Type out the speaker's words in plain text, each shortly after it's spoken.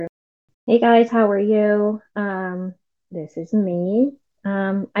Hey guys, how are you? This is me.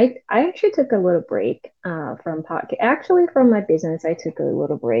 I actually took a little break from podcast. Actually, from my business, I took a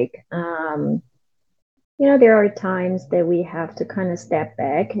little break. There are times that we have to kind of step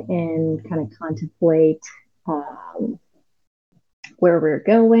back and kind of contemplate um, where we're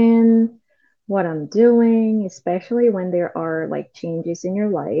going, what I'm doing, especially when there are like changes in your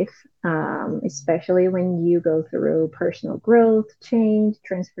life, especially when you go through personal growth, change,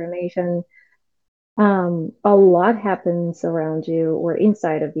 transformation. A lot happens around you or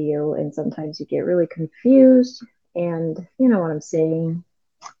inside of you, and sometimes you get really confused, and you know what I'm saying.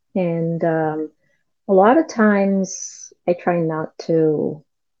 And a lot of times I try not to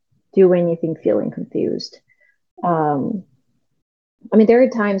do anything feeling confused. Um, I mean, there are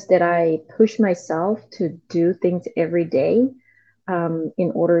times that I push myself to do things every day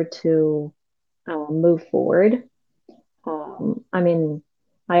in order to move forward. I mean,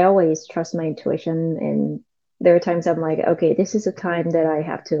 I always trust my intuition, and there are times I'm like, okay, this is a time that I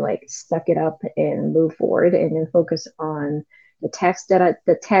have to like suck it up and move forward, and then focus on the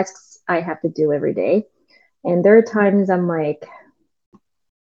tasks I have to do every day. And there are times I'm like,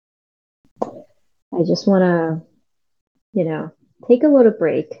 I just want to, you know, take a little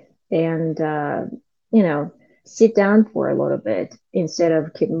break and you know, sit down for a little bit instead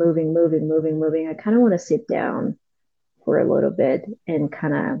of keep moving, moving, moving, moving. I kind of want to sit down for a little bit and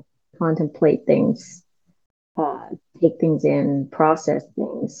kind of contemplate things, uh, take things in, process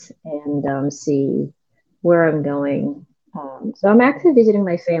things, and see where I'm going. So I'm actually visiting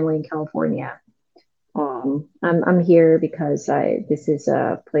my family in California. I'm here because I this is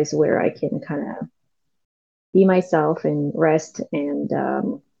a place where I can kind of be myself and rest, and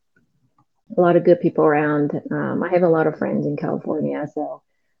a lot of good people around. I have a lot of friends in California, so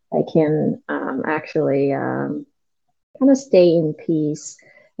I can actually kind of stay in peace.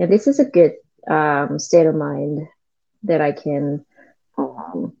 And this is a good state of mind that I can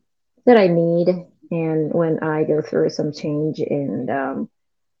um, that I need. And when I go through some change and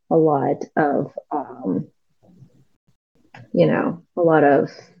a lot of a lot of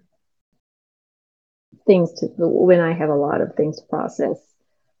things to when I have a lot of things to process.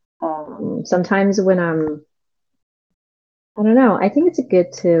 Sometimes when I don't know, I think it's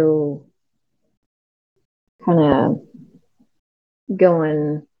good to kind of go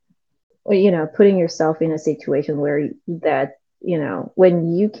and putting yourself in a situation where that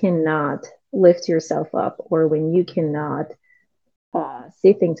when you cannot lift yourself up, or when you cannot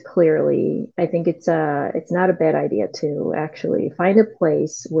see things clearly. I think it's not a bad idea to actually find a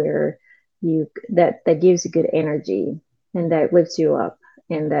place where that gives you good energy, and that lifts you up,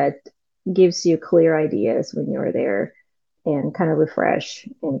 and that gives you clear ideas when you're there, and kind of refresh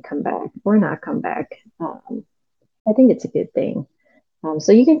and come back or not come back. I think it's a good thing.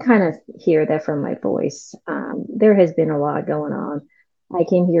 So you can kind of hear that from my voice. There has been a lot going on. I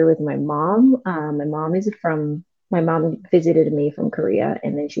came here with my mom. My mom visited me from Korea,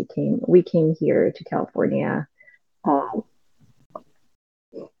 and then we came here to California uh,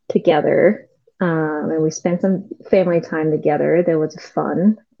 together. And we spent some family time together. That was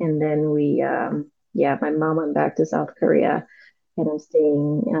fun. And then yeah, my mom went back to South Korea, and I'm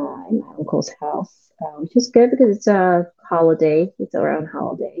staying in my uncle's house, which is good because it's a holiday. It's around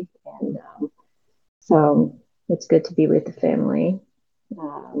holiday, and so it's good to be with the family.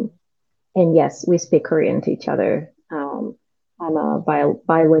 Um, and yes, we speak Korean to each other. I'm a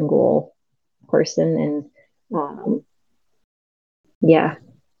bilingual person, and yeah,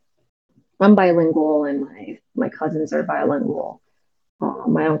 I'm bilingual, and my cousins are bilingual.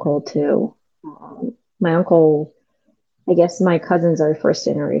 My uncle too. My uncle, I guess my cousins are first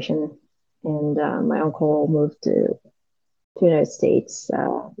generation, and my uncle moved to the United States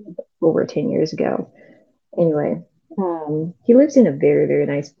over 10 years ago. Anyway, he lives in a very, very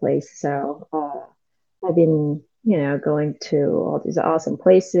nice place. So I've been, going to all these awesome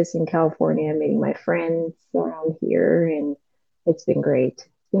places in California, meeting my friends around here, and it's been great.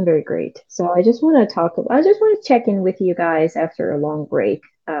 It's been very great. So I just want to check in with you guys after a long break.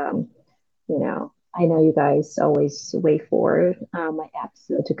 I know you guys always wait for my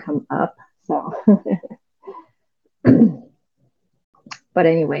episode to come up. So, but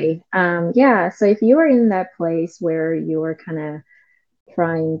anyway, yeah. So if you are in that place where you are kind of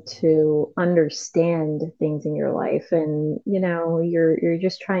trying to understand things in your life, and you're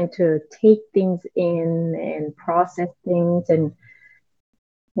just trying to take things in and process things, and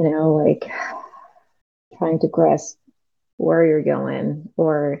like trying to grasp where you're going,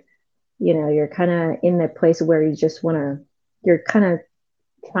 or you're kind of in that place where you're kind of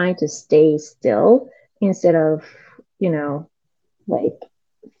trying to stay still instead of you know like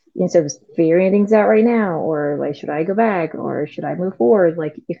instead of figuring things out right now, or like, should I go back or should I move forward?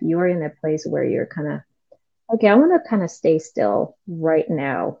 Like, if you are in that place where you're kind of, okay, I want to kind of stay still right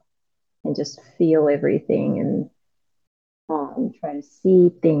now and just feel everything and try to see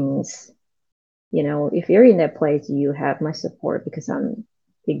things. If you're in that place, you have my support because I'm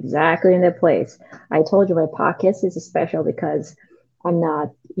exactly in that place. I told you my podcast is special because I'm not,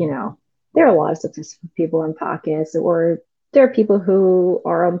 there are a lot of successful people in podcasts, or there are people who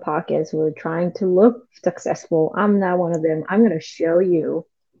are on podcasts who are trying to look successful. I'm not one of them. I'm going to show you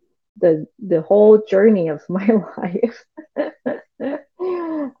the whole journey of my life.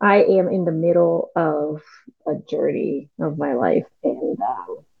 I am in the middle of a journey of my life, and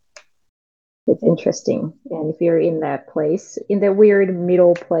it's interesting. And if you're in that place, in the weird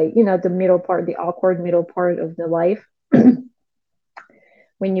middle place, the middle part, the awkward middle part of the life,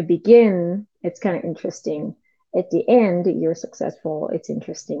 when you begin, it's kind of interesting. At the end, you're successful. It's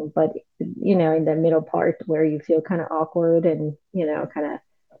interesting. But, in the middle part where you feel kind of awkward and, kind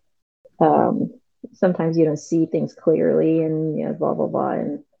of, sometimes you don't see things clearly and, blah, blah, blah.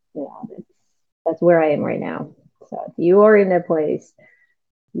 And, that's where I am right now. So if you are in that place,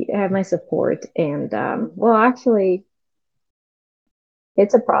 you have my support. And, well, actually,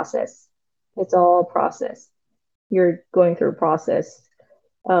 it's a process. It's all a process. You're going through a process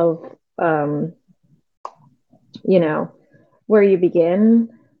of, you know, where you begin,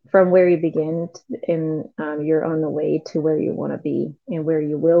 from where you begin, and you're on the way to where you want to be and where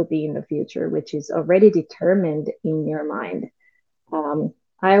you will be in the future, which is already determined in your mind.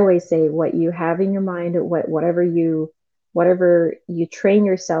 I always say what you have in your mind, whatever you train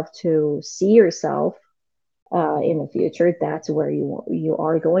yourself to see yourself in the future, that's where you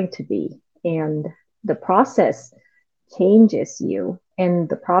are going to be. And the process changes you, and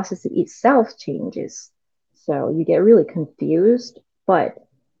the process itself changes. So you get really confused, but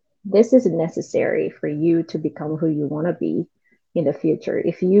this is necessary for you to become who you want to be in the future.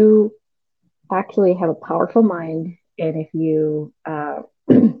 If you actually have a powerful mind, and if you,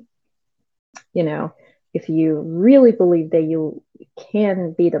 you know, if you really believe that you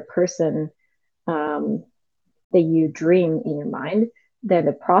can be the person that you dream in your mind, then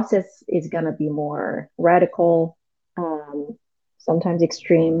the process is going to be more radical, sometimes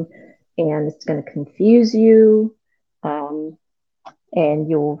extreme, and it's going to confuse you. Um, and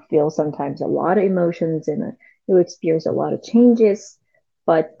you'll feel sometimes a lot of emotions and you'll experience a lot of changes,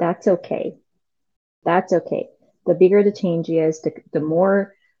 but that's okay. That's okay. The bigger the change is, the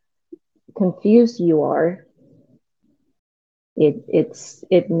more confused you are,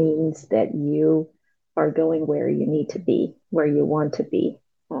 it means that you are going where you need to be, where you want to be.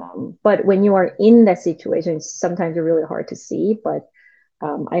 But when you are in that situation, it's sometimes really hard to see. But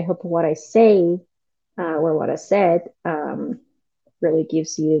I hope what I say or what I said really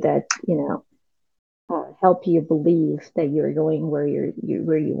gives you that, help you believe that you're going where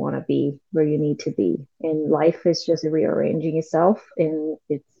where you want to be, where you need to be. And life is just rearranging itself, and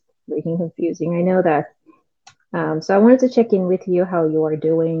it's making confusing. I know that. So I wanted to check in with you how you are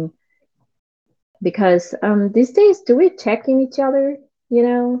doing, because these days, do we check in each other? You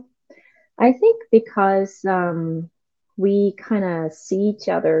know, I think because we kind of see each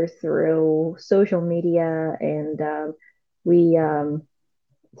other through social media, and we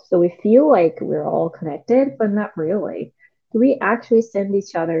so we feel like we're all connected, but not really. Do we actually send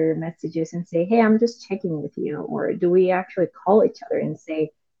each other messages and say, "Hey, I'm just checking with you," or do we actually call each other and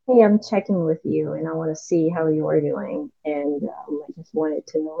say, "Hey, I'm checking with you, and I want to see how you are doing, and I just wanted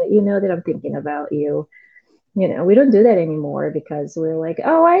to let you know that I'm thinking about you." We don't do that anymore because we're like,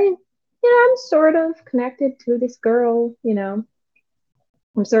 "Oh, I'm sort of connected to this girl, I'm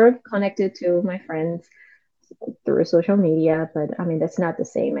sort of connected to my friends through social media," but I mean, that's not the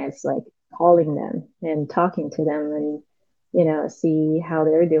same as like calling them and talking to them and, see how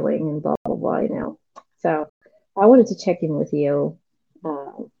they're doing and blah, blah, blah. So I wanted to check in with you.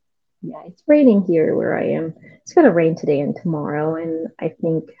 Um, yeah, it's raining here where I am. It's going to rain today and tomorrow. And I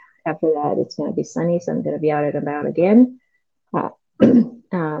think after that, it's going to be sunny. So I'm going to be out and about again. Uh,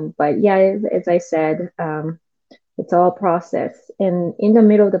 but yeah, as I said, it's all process. And in the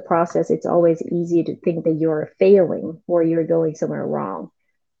middle of the process, it's always easy to think that you're failing or you're going somewhere wrong.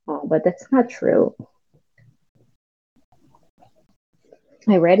 But that's not true.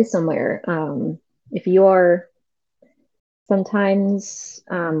 I read it somewhere. If you are sometimes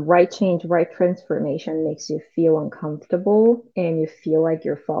right change, right transformation makes you feel uncomfortable and you feel like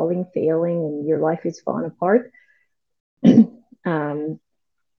you're falling, failing, and your life is falling apart. um,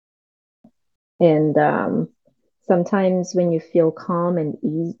 and sometimes when you feel calm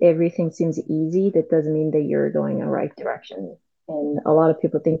and everything seems easy, that doesn't mean that you're going in the right direction. And a lot of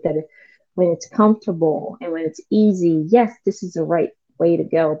people think that when it's comfortable and when it's easy, yes, this is the right way to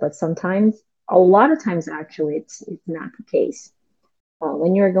go. But sometimes, a lot of times, actually, it's not the case.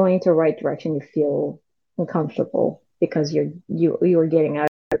 When you're going to the right direction, you feel uncomfortable because you are getting out of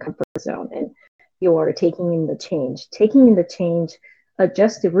your comfort zone and you are taking in the change,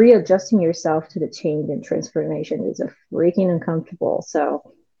 readjusting yourself to the change and transformation is a freaking uncomfortable.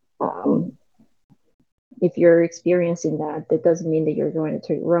 So um, if you're experiencing that, that doesn't mean that you're going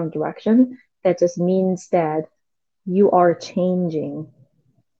to the wrong direction. That just means that you are changing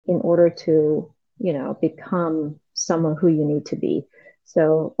in order to, become someone who you need to be.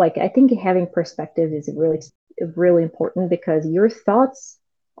 So, like, I think having perspective is really important because your thoughts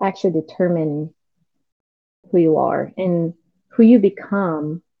actually determine who you are, and who you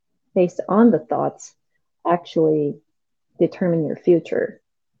become based on the thoughts actually determine your future.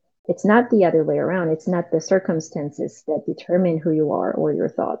 It's not the other way around. It's not the circumstances that determine who you are or your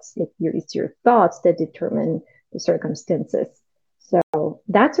thoughts. It's your thoughts that determine the circumstances. So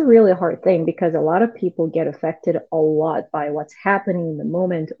that's a really hard thing because a lot of people get affected a lot by what's happening in the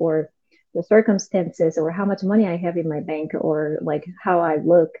moment or the circumstances or how much money I have in my bank or like how I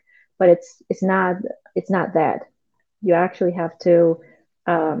look. But it's not that. You actually have to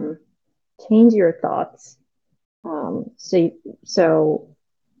um, change your thoughts. So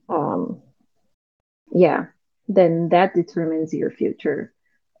um, yeah, then that determines your future.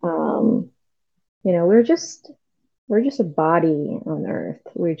 Um, we're just a body on earth.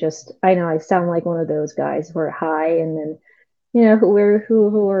 I know I sound like one of those guys who are high and then,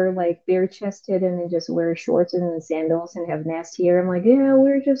 who are like bare chested and then just wear shorts and sandals and have nasty hair. I'm like, yeah,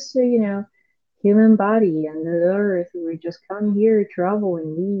 we're just, human body on the earth. We just come here, travel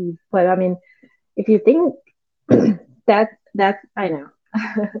and leave. But I mean, if you think that I know.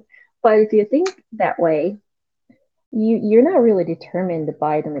 But if you think that way, you're not really determined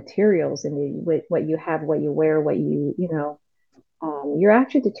by the materials and what you have, what you wear, you're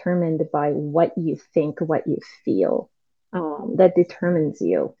actually determined by what you think, what you feel. That determines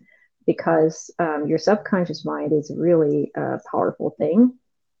you because your subconscious mind is really a powerful thing.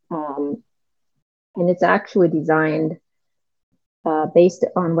 Um, and it's actually designed based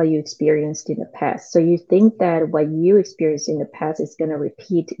on what you experienced in the past. So you think that what you experienced in the past is going to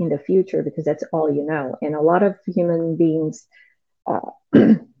repeat in the future because that's all you know. And a lot of human beings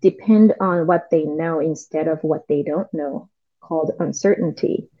depend on what they know instead of what they don't know, called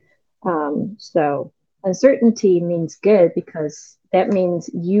uncertainty. So uncertainty means good because that means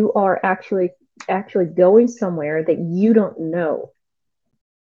you are actually going somewhere that you don't know.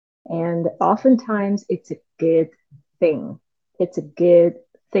 And oftentimes it's a good thing. It's a good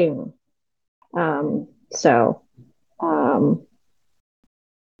thing. So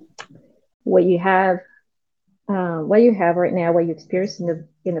what you have, what you have right now, what you experienced in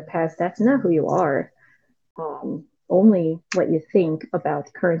the past, that's not who you are. Only what you think about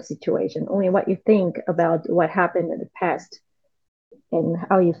the current situation, only what you think about what happened in the past and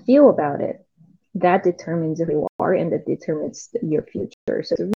how you feel about it, that determines who you are and that determines your future.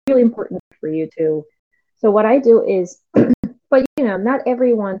 So it's really important for you to. So what I do is, but not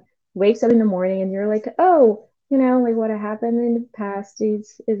everyone wakes up in the morning and you're like, oh, like what happened in the past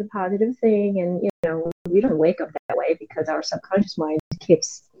is a positive thing, and we don't wake up that way because our subconscious mind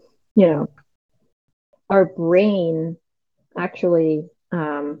keeps, you know, our brain actually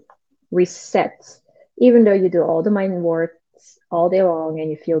resets, even though you do all the mind work all day long and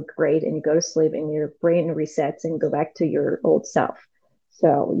you feel great and you go to sleep and your brain resets and go back to your old self.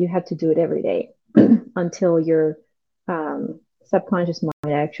 So you have to do it every day until your subconscious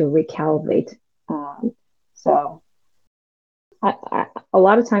mind actually recalibrate. So a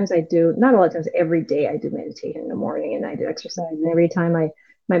lot of times I do, not a lot of times, every day I do meditation in the morning and I do exercise. And every time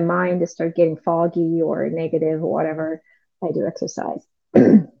my mind starts getting foggy or negative or whatever, I do exercise.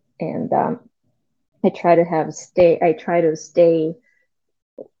 And I try to stay,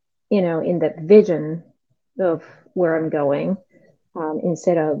 in that vision of where I'm going,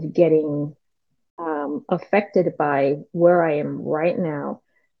 instead of getting affected by where I am right now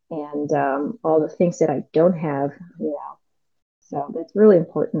and all the things that I don't have. So that's really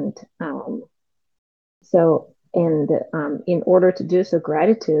important. In order to do so,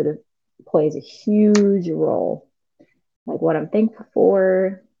 gratitude plays a huge role. Like what I'm thankful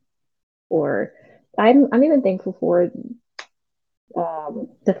for, or I'm even thankful for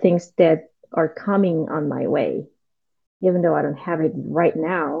the things that are coming on my way, even though I don't have it right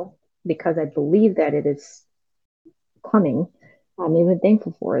now, because I believe that it is coming. I'm even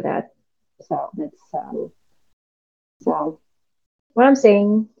thankful for that. So that's so what I'm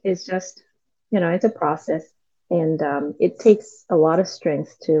saying is just, it's a process. And it takes a lot of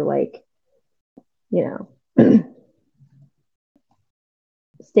strength to, like, you know,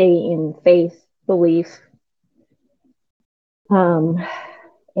 stay in faith, belief, um,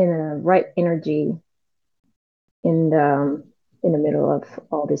 in a right energy in the middle of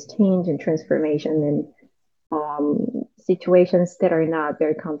all this change and transformation and situations that are not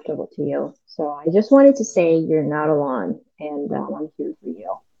very comfortable to you. So I just wanted to say you're not alone, and I'm here for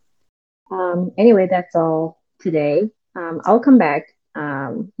you. Anyway, that's all today. I'll come back.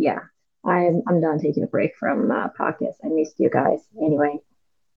 Yeah, I'm done taking a break from podcast. I missed you guys. Anyway,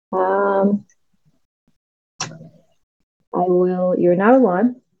 um, I will. You're not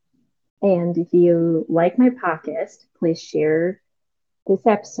alone. And if you like my podcast, please share this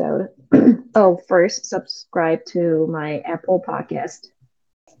episode. Oh, first, subscribe to my Apple podcast.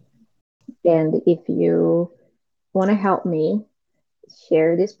 And if you want to help me,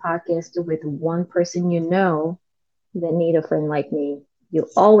 share this podcast with one person you know that need a friend like me. You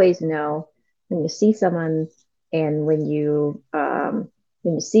always know when you see someone, and when you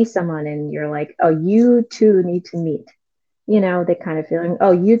see someone and you're like, oh, you two need to meet. You know, the kind of feeling,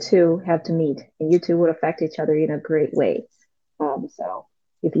 oh, you two have to meet, and you two would affect each other in a great way. So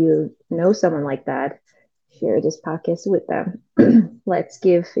if you know someone like that, share this podcast with them. Let's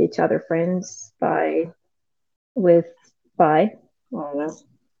give each other friends with by I don't know,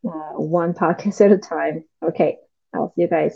 one podcast at a time. Okay, I'll see you guys.